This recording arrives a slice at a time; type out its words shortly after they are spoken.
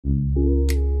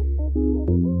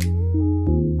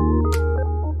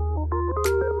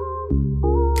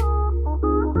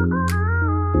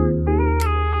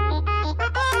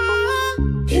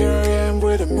Here I am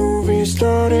where the movie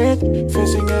started,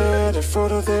 facing at a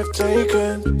photo they've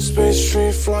taken. Space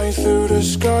tree flying through the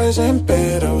skies and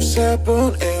battles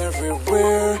happen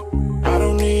everywhere. I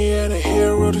don't need any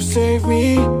hero to save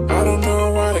me. I don't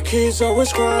know why the kid's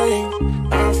always crying.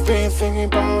 I've been thinking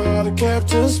about how the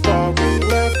Captain Spock we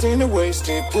left in a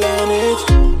wasted planet.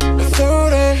 I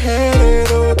thought I had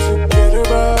it all together,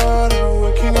 but I'm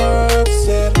waking up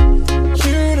sad.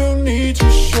 You don't need to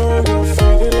show your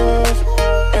faded love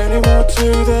anymore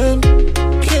to them.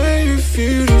 Can you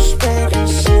feel the spark in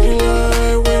city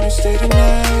light when you stay the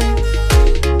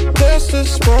night? That's the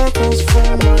sparkles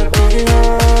from my beating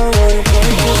heart when it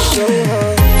breaks so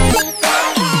hard.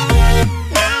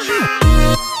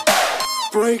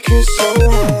 Break it so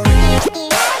hard.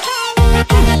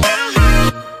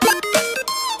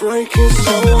 Break it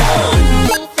so hard.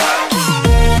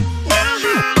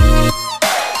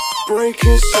 Break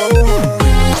it so hard.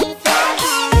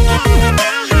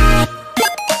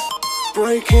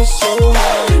 Break it so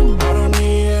hard. I don't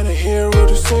need any hero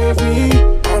to save me.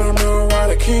 I don't know why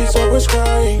the kid's always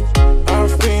crying.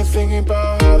 I've been thinking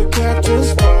about how the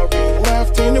Captain's Spock we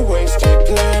left in a wasted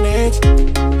planet.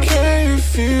 Can you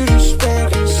feel the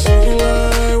spark in city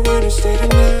light when you stay the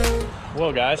night?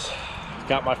 Well guys,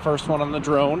 got my first one on the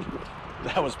drone.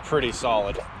 That was pretty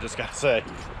solid, just gotta say.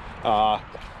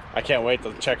 I can't wait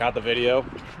to check out the video.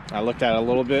 I looked at it a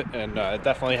little bit and it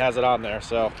definitely has it on there.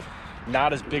 So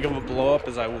not as big of a blow up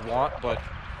as I would want, but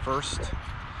first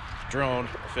drone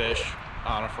fish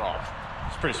on a frog.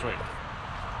 It's pretty sweet.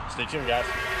 Stay tuned guys.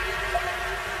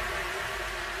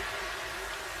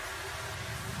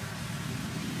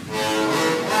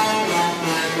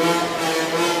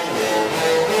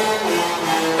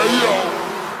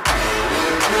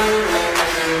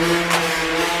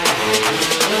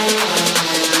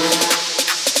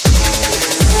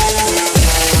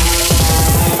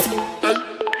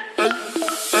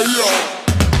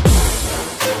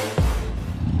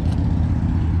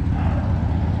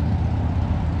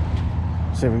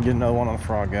 See if we can get another one on the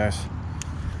frog, guys.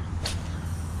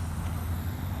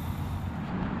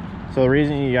 So the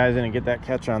reason you guys didn't get that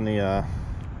catch on the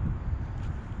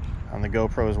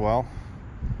GoPro as well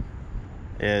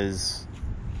is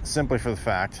simply for the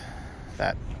fact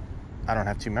that I don't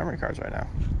have 2 memory cards right now.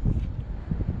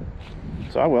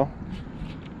 So I will,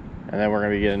 and then we're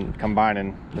gonna be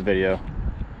combining the video.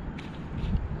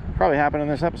 Probably happen in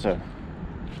this episode.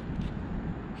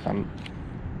 So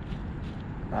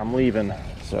I'm leaving,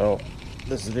 so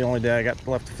this is the only day I got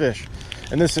left to fish,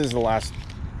 and this is the last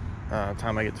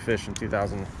time I get to fish in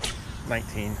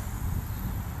 2019.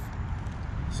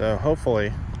 So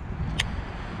hopefully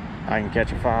I can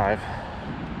catch a 5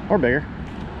 or bigger.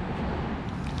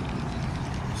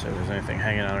 So if there's anything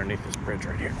hanging underneath this bridge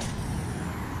right here.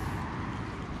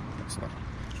 It's not.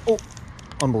 Oh,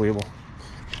 unbelievable,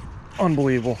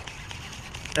 unbelievable!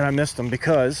 And I missed him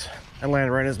because I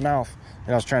landed right in his mouth.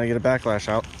 And I was trying to get a backlash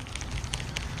out.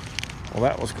 Well,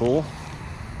 that was cool.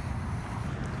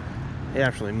 He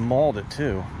actually mauled it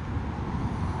too.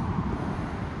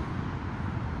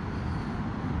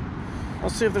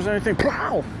 Let's see if there's anything.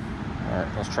 Pow! All right,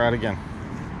 let's try it again.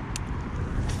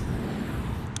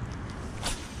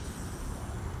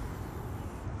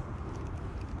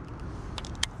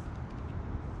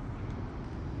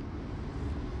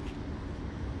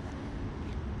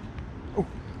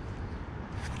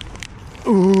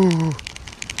 Ooh,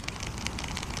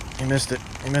 he missed it.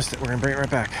 He missed it. We're gonna bring it right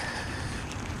back.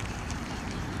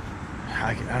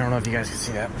 I don't know if you guys can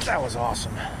see that, but that was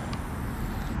awesome.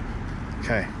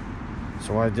 Okay,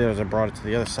 so what I did is I brought it to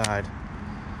the other side,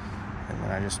 and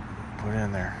then I just put it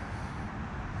in there.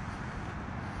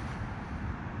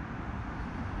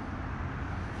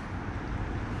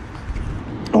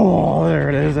 Oh, there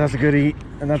it is. That's a good eat,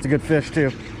 and that's a good fish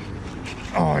too.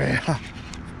 Oh yeah.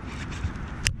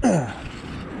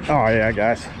 Oh yeah,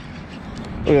 guys,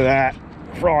 look at that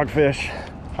frogfish.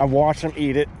 I watched him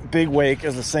eat it. Big wake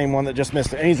is the same one that just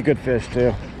missed it, and he's a good fish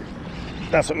too.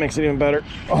 That's what makes it even better.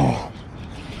 Oh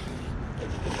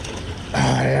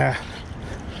yeah.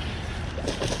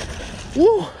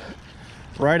 Woo!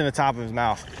 Right in the top of his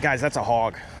mouth, guys. That's a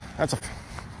hog. That's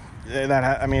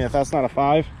I mean, if that's not a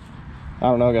 5, I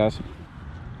don't know, guys.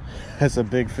 That's a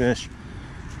big fish.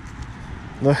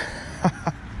 Look.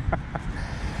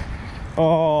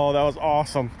 Oh, that was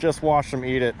awesome. Just watched him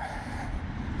eat it.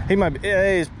 He might be,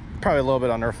 he's probably a little bit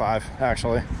under 5,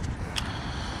 actually.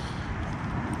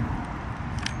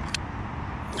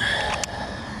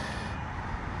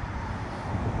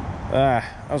 That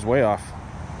was way off.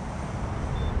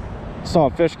 Saw a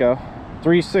fish go.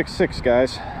 366,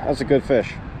 guys. That's a good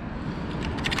fish.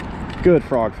 Good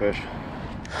frog fish.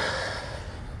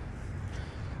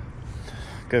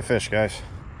 Good fish, guys.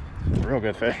 Real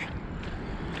good fish.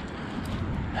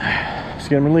 Let's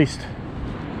get him released.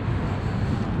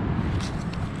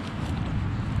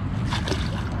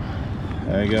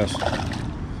 There he goes.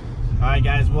 Alright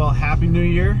guys, well, Happy New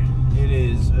Year. It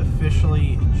is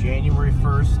officially January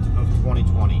 1st of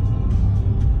 2020.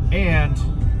 And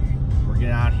we're getting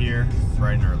out here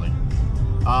bright and early.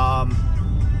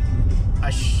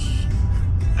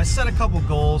 I set a couple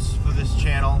goals for this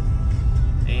channel,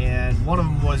 and one of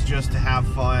them was just to have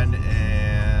fun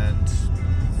and,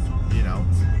 you know,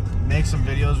 make some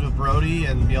videos with Brody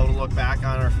and be able to look back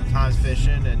on our times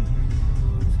fishing and,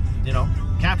 you know,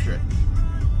 capture it.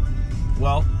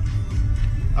 Well,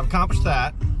 I've accomplished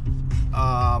that.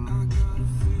 I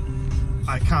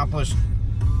accomplished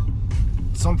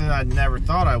something that I never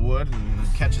thought I would,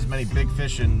 and catch as many big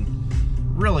fish in,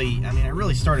 really, I mean, I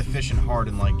really started fishing hard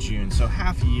in like June, so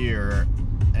half a year,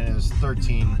 and it was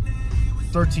 13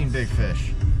 big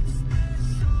fish.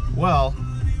 Well,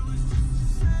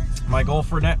 my goal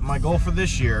for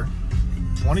this year,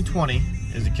 2020,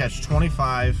 is to catch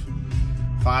 25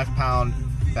 5-pound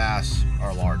bass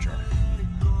or larger.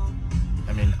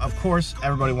 I mean, of course,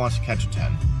 everybody wants to catch a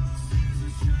 10.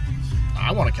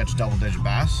 I want to catch double-digit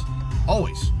bass,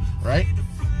 always, right?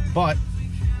 But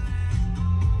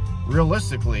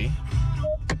realistically,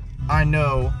 I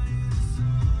know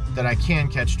that I can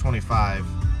catch 25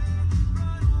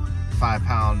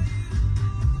 5-pound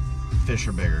fish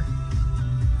or bigger.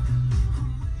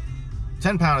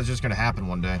 10-pound is just going to happen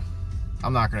one day.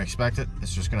 I'm not going to expect it.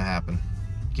 It's just going to happen.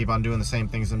 Keep on doing the same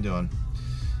things I'm doing.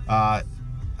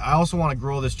 I also want to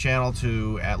grow this channel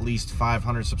to at least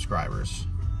 500 subscribers.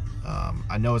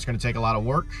 I know it's going to take a lot of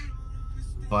work,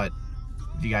 but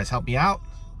if you guys help me out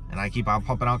and I keep on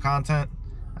pumping out content,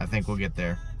 I think we'll get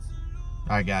there.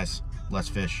 All right, guys, let's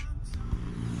fish.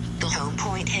 The home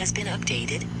point has been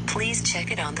updated. Please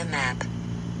check it on the map.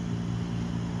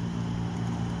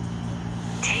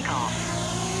 Take off.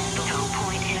 The home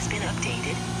point has been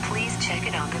updated. Please check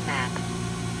it on the map.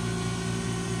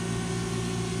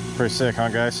 Pretty sick, huh,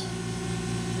 guys?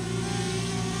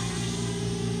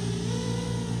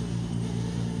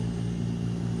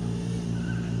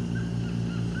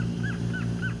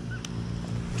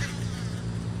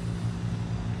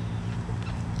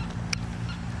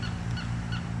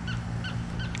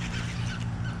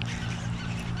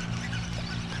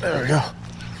 There we go.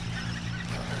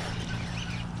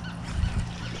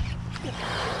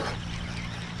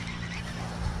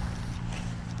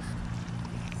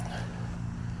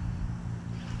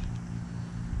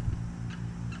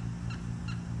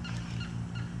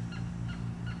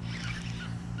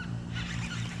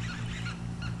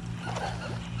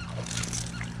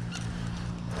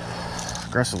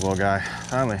 Aggressive little guy,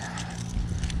 finally.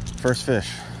 First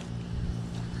fish.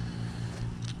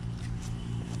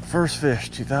 First fish,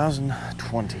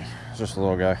 2020. Just a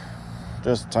little guy.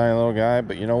 Just a tiny little guy,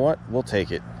 but you know what? We'll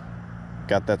take it.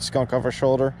 Got that skunk off our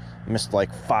shoulder. Missed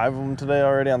like 5 of them today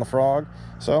already on the frog.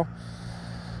 So,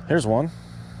 here's one.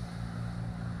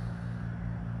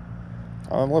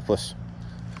 On lipless.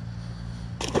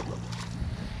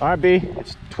 All right, B,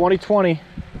 it's 2020,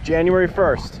 January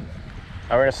 1st.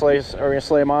 Are we gonna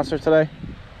slay a monster today?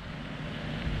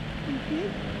 Mm-hmm.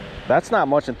 That's not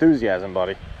much enthusiasm,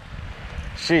 buddy.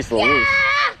 Jeez Louise.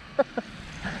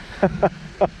 Yeah!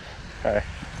 All right,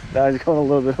 now he's going a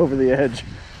little bit over the edge.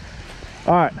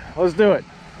 All right, let's do it.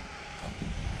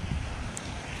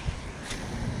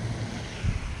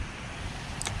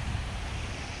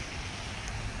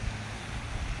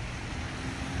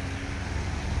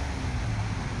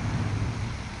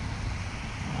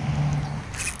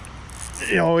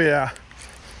 Oh yeah.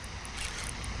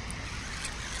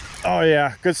 Oh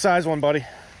yeah, good size one, buddy.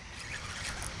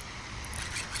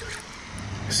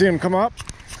 See him come up?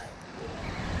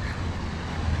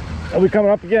 He'll be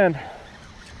coming up again.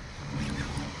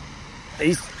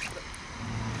 He's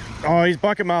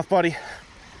bucket mouth, buddy.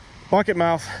 Bucket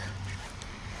mouth.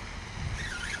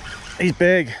 He's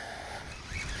big.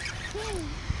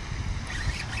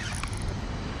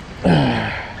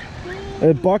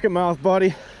 Hey, bucket mouth,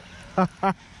 buddy.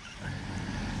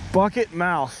 Bucket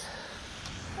mouth.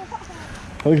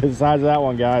 Look at the size of that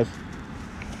one, guys.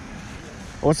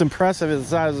 What's impressive is the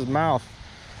size of his mouth.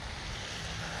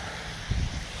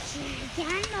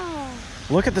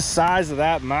 Look at the size of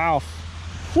that mouth.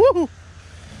 Woo!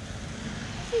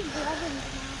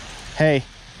 Hey,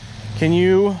 can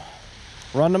you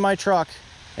run to my truck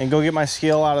and go get my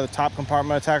scale out of the top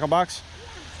compartment of the tackle box?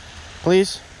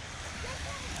 Please?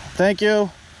 Thank you.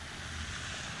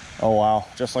 Oh, wow.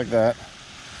 Just like that.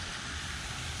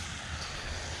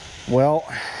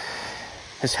 Well,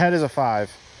 his head is a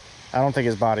 5. I don't think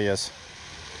his body is.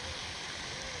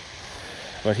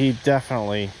 But he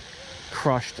definitely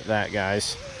crushed that,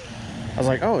 guys. I was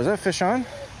like, oh, is that fish on?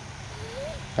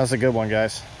 That's a good one,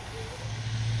 guys.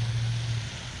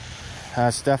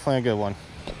 That's definitely a good one.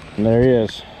 And there he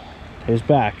is. He's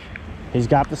back. He's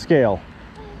got the scale.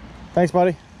 Thanks,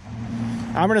 buddy.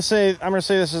 I'm gonna say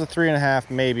this is a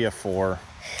 3.5, maybe a 4.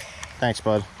 Thanks,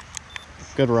 bud.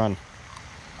 Good run.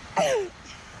 I'm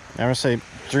gonna say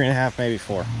 3.5, maybe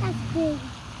 4. That's big.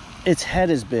 Its head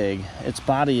is big. Its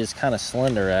body is kind of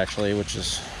slender, actually, which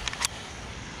is...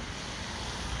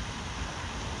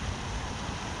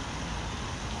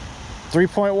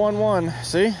 .11.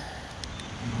 See?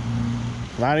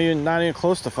 Not even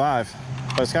close to 5.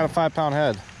 But it's got a 5-pound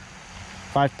head.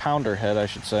 5-pounder head, I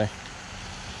should say.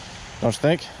 Don't you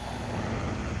think?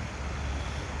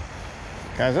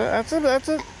 Guys,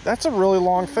 that's a really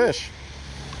long fish.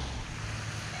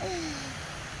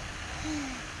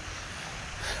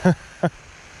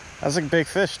 That's a big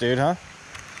fish, dude, huh?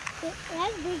 It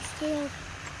has a big scale.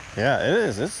 Yeah, it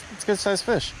is. It's a good sized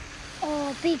fish.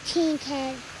 Oh, big tank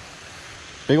head.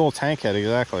 Big old tank head,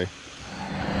 exactly.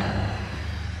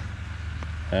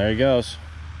 There he goes.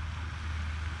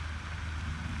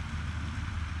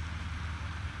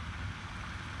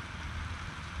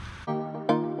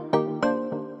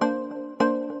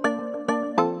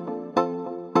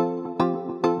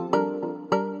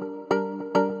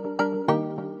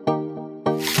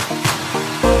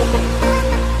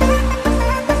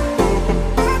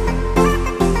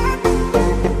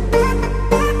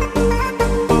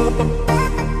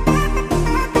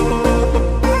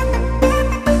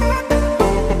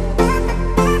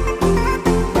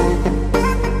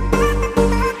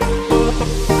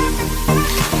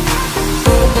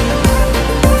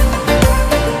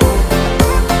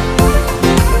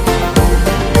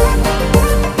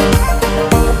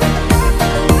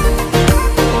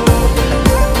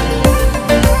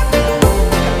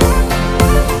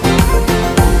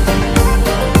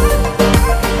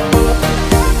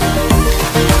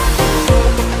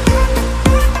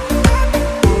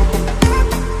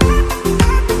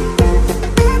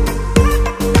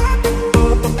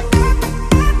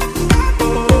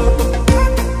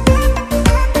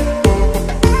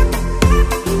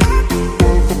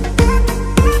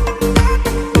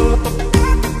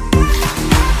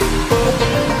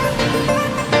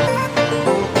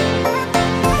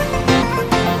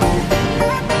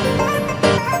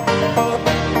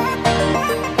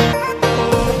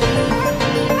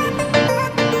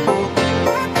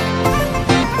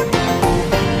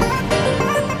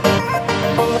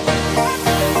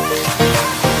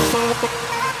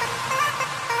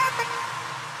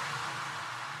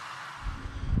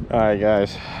 Alright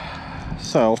guys,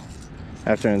 so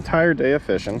after an entire day of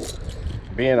fishing,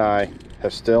 B and I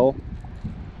have still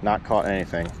not caught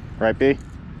anything. Right, B?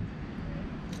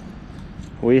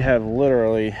 We have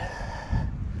literally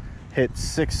hit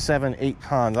 6, 7, 8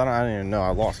 ponds. I don't even know, I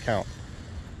lost count.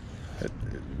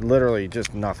 Literally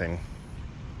just nothing.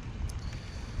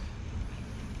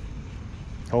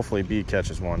 Hopefully B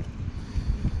catches one.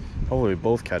 Hopefully we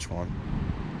both catch one.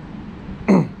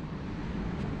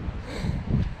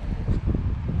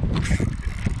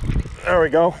 There we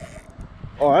go.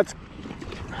 Oh, that's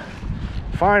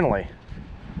finally.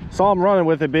 Saw him running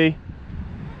with it, B.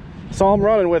 Saw him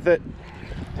running with it.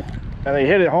 And they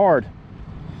hit it hard.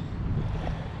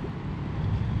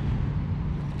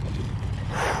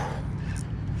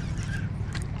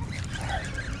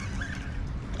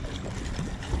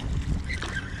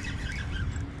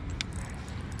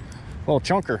 Little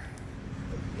chunker.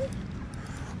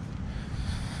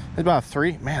 It's about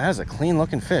 3. Man, that's a clean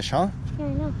looking fish, huh? Yeah, I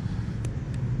know.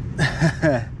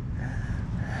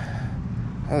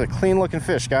 That's a clean looking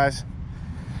fish, guys.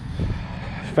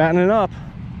 Fattening up.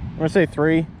 I'm gonna say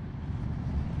 3.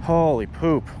 Holy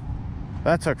poop.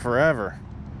 That took forever.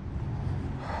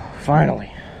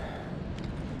 Finally.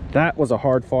 That was a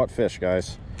hard fought fish,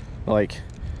 guys. Like,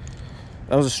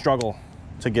 that was a struggle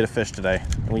to get a fish today.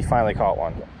 And we finally caught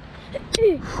one.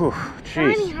 Whew,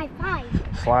 Slimy jeez. high five.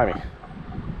 Slimy.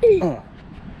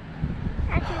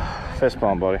 Fist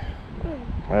bump, buddy.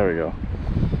 There we go.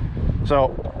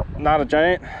 So, not a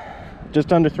giant,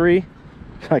 just under 3.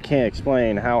 I can't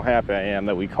explain how happy I am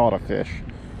that we caught a fish.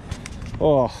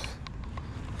 Oh.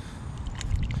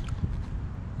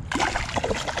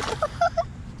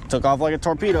 Took off like a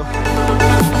torpedo.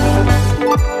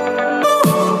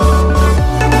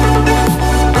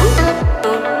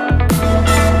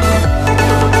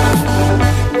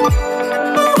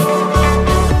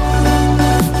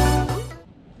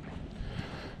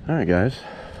 Alright guys,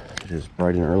 it is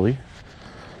bright and early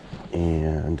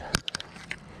and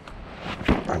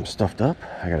I'm stuffed up.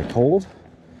 I got a cold.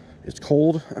 It's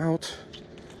cold out,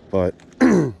 but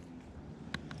we're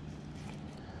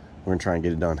gonna try and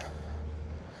get it done.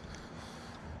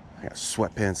 I got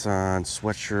sweatpants on,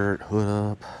 sweatshirt, hood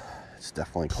up. It's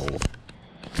definitely cold.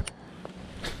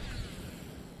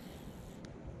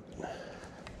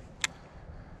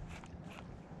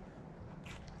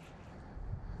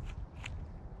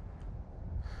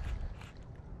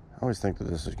 I always think that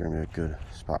this is going to be a good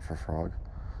spot for frog,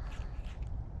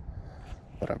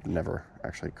 but I've never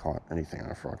actually caught anything on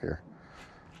a frog here.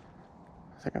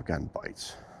 I think I've gotten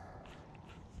bites.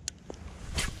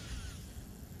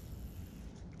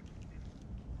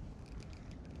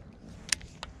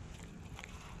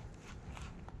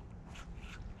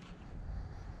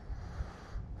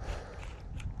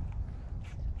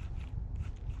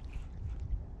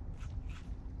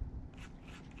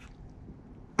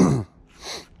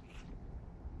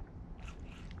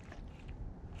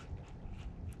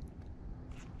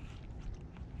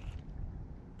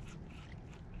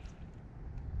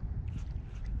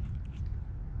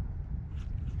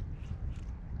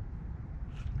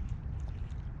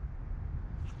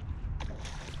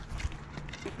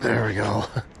 There we go.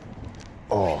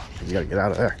 Oh, you gotta get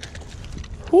out of there.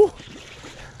 Whew.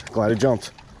 Glad it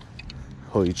jumped.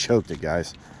 Oh, you choked it,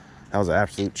 guys. That was an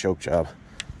absolute choke job.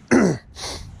 Right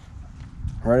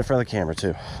in front of the camera,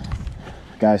 too.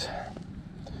 Guys,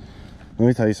 let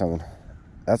me tell you something.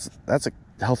 That's a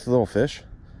healthy little fish,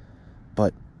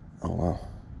 but, oh wow.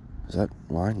 Is that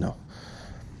line? No.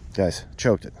 Guys,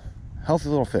 choked it. Healthy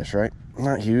little fish, right?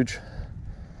 Not huge,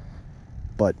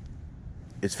 but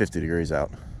it's 50 degrees out.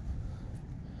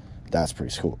 That's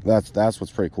pretty cool. That's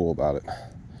what's pretty cool about it.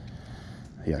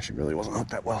 He actually really wasn't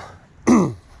hooked that well.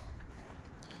 So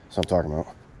I'm talking about.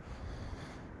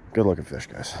 Good looking fish,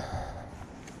 guys.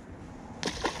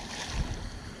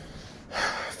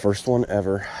 First one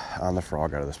ever on the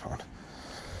frog out of this pond.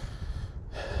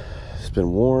 It's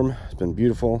been warm. It's been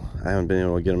beautiful. I haven't been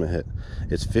able to get him a hit.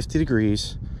 It's 50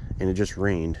 degrees and it just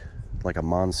rained like a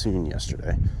monsoon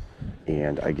yesterday.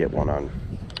 And I get one on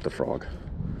the frog.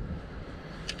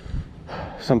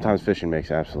 Sometimes fishing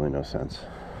makes absolutely no sense.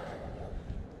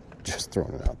 Just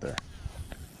throwing it out there.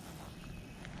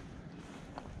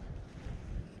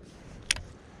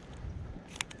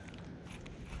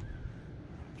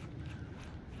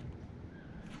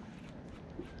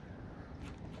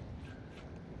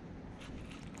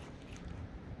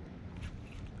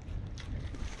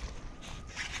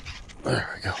 There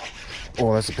we go.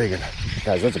 Oh, that's a big one.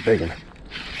 Guys, that's a big one.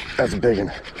 That's a big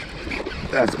one.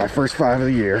 That's my first 5 of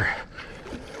the year.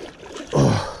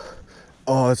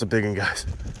 Oh, that's a big one, guys.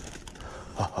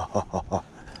 Oh,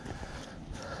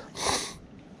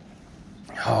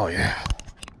 yeah.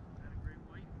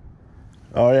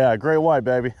 Oh, yeah, great white,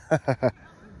 baby.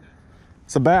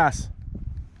 It's a bass.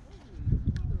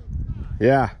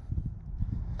 Yeah.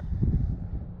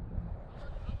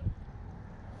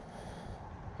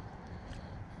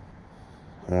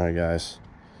 All right, guys.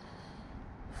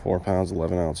 4 pounds,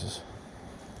 11 ounces.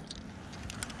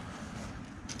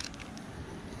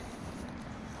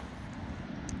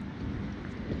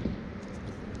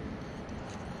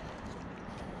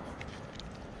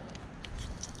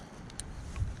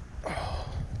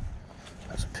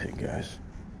 Pig, guys.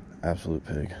 Absolute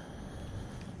pig.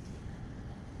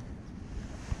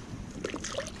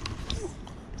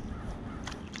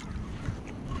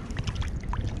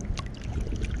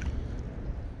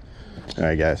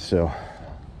 Alright guys, so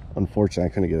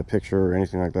unfortunately I couldn't get a picture or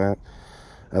anything like that.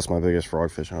 That's my biggest frog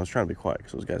fish, and I was trying to be quiet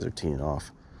because those guys are teeing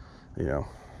off. You know,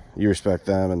 you respect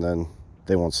them and then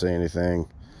they won't say anything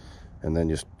and then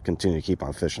just continue to keep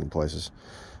on fishing places.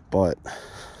 But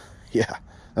yeah,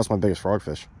 that's my biggest frog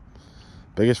fish.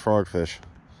 Biggest frog fish.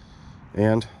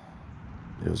 And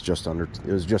it was just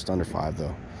under 5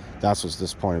 though. That's what's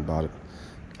disappointing about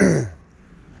it.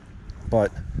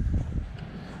 But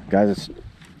guys, it's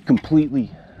completely,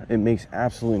 it makes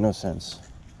absolutely no sense.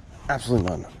 Absolutely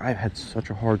none. I've had such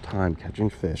a hard time catching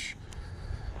fish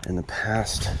in the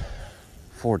past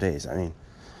 4 days. I mean,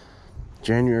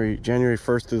 January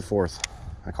 1st through the 4th,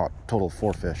 I caught a total of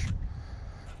 4 fish.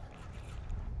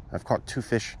 I've caught 2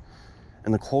 fish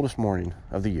in the coldest morning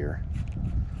of the year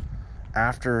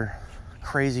after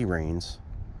crazy rains,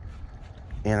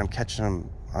 and I'm catching them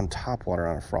on top water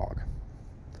on a frog.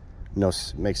 No,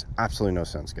 makes absolutely no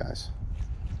sense, guys.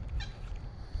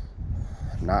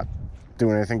 I'm not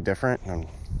doing anything different. I'm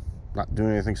not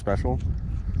doing anything special,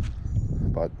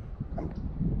 but I'm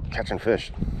catching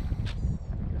fish.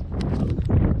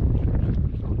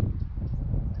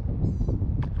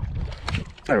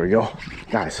 There we go.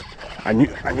 Guys, I knew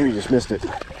you just missed it.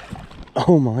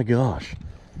 Oh my gosh.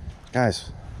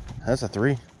 Guys, that's a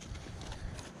 3.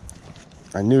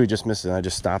 I knew he just missed it and I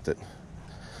just stopped it.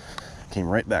 Came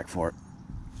right back for it.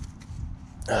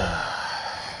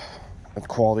 That's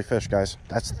quality fish, guys.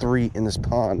 That's 3 in this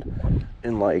pond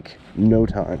in like no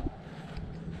time.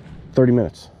 30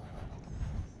 minutes.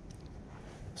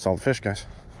 Solid fish, guys.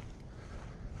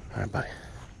 All right, buddy.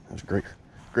 That was great.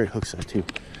 Great hook set too.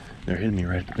 They're hitting me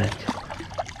right at the bank.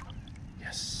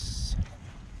 Yes.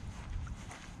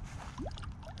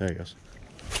 There he goes.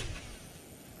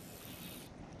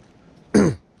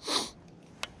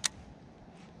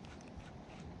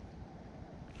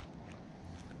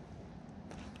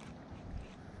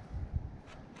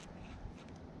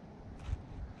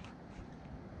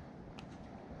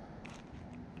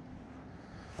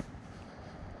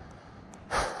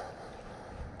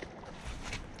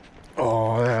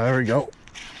 Oh, yeah, there we go.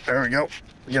 There we go.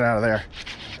 Get out of there.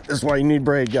 This is why you need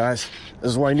braid, guys.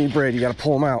 This is why you need braid. You gotta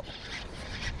pull them out.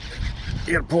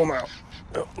 You gotta pull them out.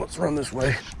 Oh, let's run this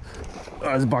way.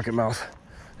 Oh, it's bucket mouth.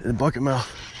 It's bucket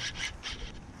mouth.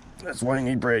 That's why you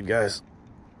need braid, guys.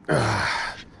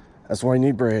 That's why you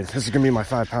need braid. This is gonna be my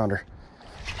 5-pounder.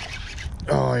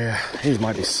 Oh yeah, these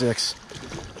might be 6.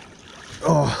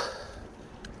 Oh.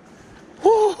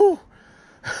 Woo!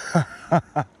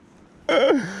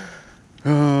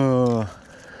 Oh,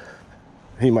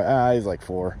 he's like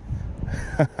 4.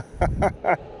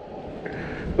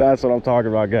 That's what I'm talking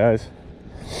about, guys.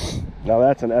 Now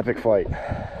that's an epic fight.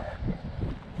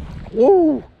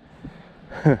 Woo!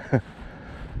 All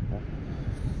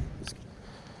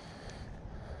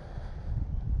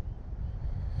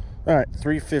right,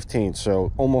 3:15,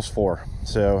 so almost 4.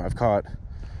 So I've caught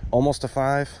almost a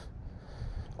 5,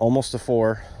 almost a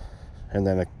 4, and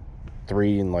then a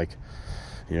 3 and like,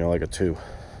 you know, like a 2.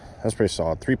 That's pretty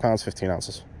solid. 3 pounds, 15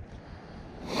 ounces.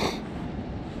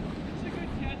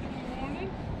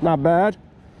 Not bad.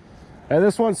 And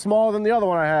this one's smaller than the other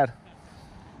one I had.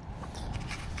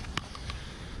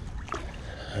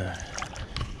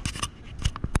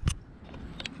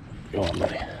 Go on,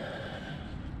 buddy.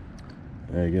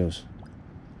 There he goes.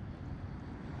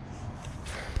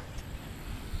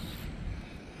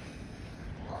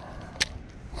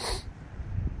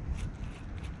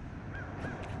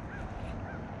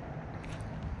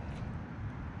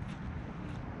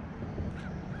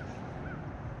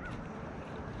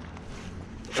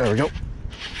 There we go.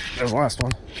 There's the last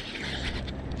one.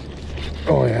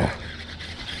 Oh yeah.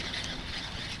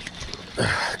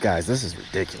 Guys, this is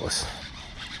ridiculous.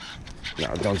 No,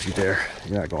 don't you dare.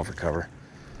 You're not going for cover.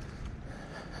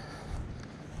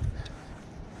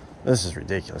 This is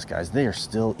ridiculous, guys. They are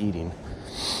still eating.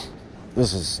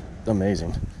 This is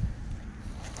amazing.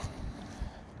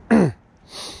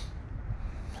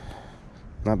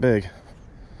 Not big.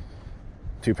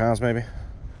 2 pounds maybe.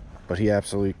 But he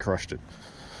absolutely crushed it.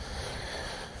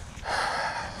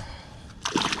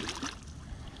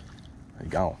 There you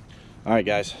go. All right,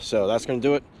 guys. So that's going to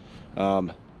do it.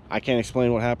 I can't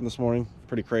explain what happened this morning.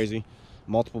 Pretty crazy.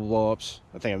 Multiple blowups.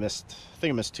 I think I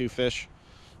missed 2 fish.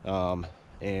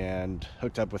 And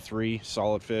hooked up with 3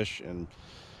 solid fish and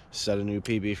set a new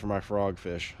PB for my frog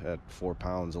fish at 4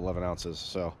 pounds 11 ounces.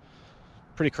 So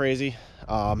pretty crazy.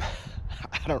 I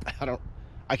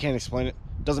can't explain it.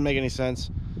 Doesn't make any sense.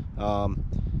 I've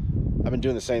been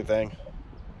doing the same thing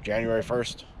January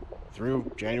 1st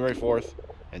through January 4th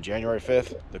and January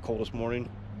 5th, the coldest morning.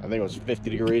 I think it was 50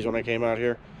 degrees when I came out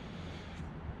here.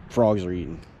 Frogs are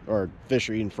eating, or fish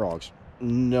are eating frogs.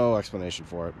 No explanation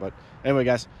for it. But anyway,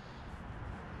 guys,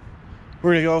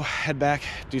 we're gonna go head back,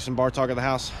 do some bar talk at the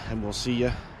house, and we'll see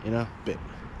you in a bit.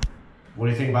 What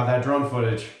do you think about that drone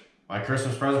footage? My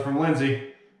Christmas present from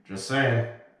Lindsay. Just saying.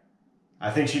 I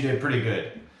think she did pretty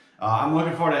good. I'm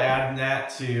looking forward to adding that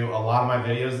to a lot of my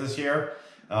videos this year.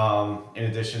 In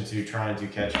addition to trying to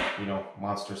catch, you know,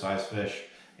 monster-sized fish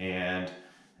and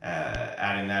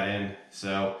adding that in.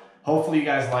 So hopefully you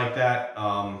guys like that.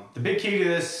 The big key to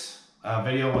this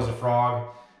video was a frog.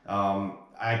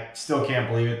 I still can't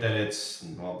believe it that it's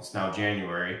now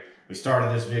January. We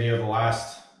started this video the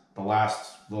last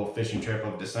little fishing trip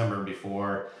of December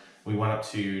before we went up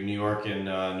to New York and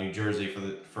New Jersey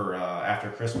for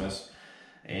after Christmas,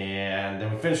 and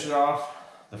then we finished it off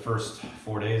the first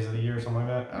 4 days of the year or something like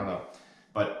that. I don't know,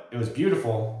 but it was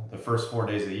beautiful the first 4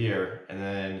 days of the year, and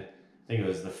then I think it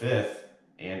was the 5th,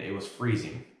 and it was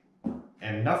freezing,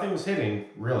 and nothing was hitting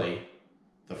really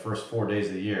the first 4 days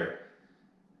of the year.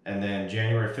 And then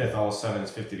January 5th, all of a sudden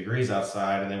it's 50 degrees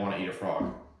outside and they want to eat a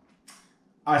frog.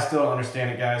 I still don't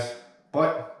understand it, guys,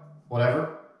 but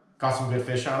whatever. Caught some good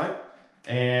fish on it,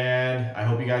 and I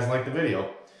hope you guys like the video.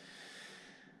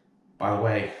 By the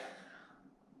way,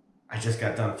 I just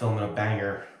got done filming a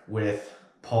banger with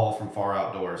Paul from Far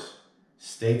Outdoors.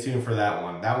 Stay tuned for that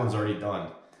one. That one's already done.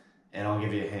 And I'll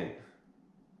give you a hint.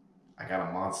 I got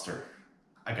a monster.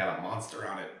 I got a monster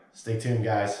on it. Stay tuned,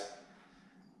 guys.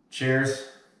 Cheers.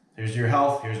 Here's your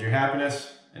health. Here's your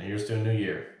happiness. And here's to a new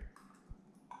year.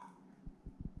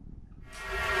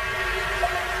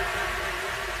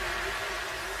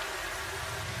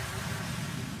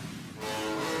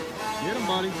 Get him,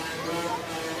 buddy.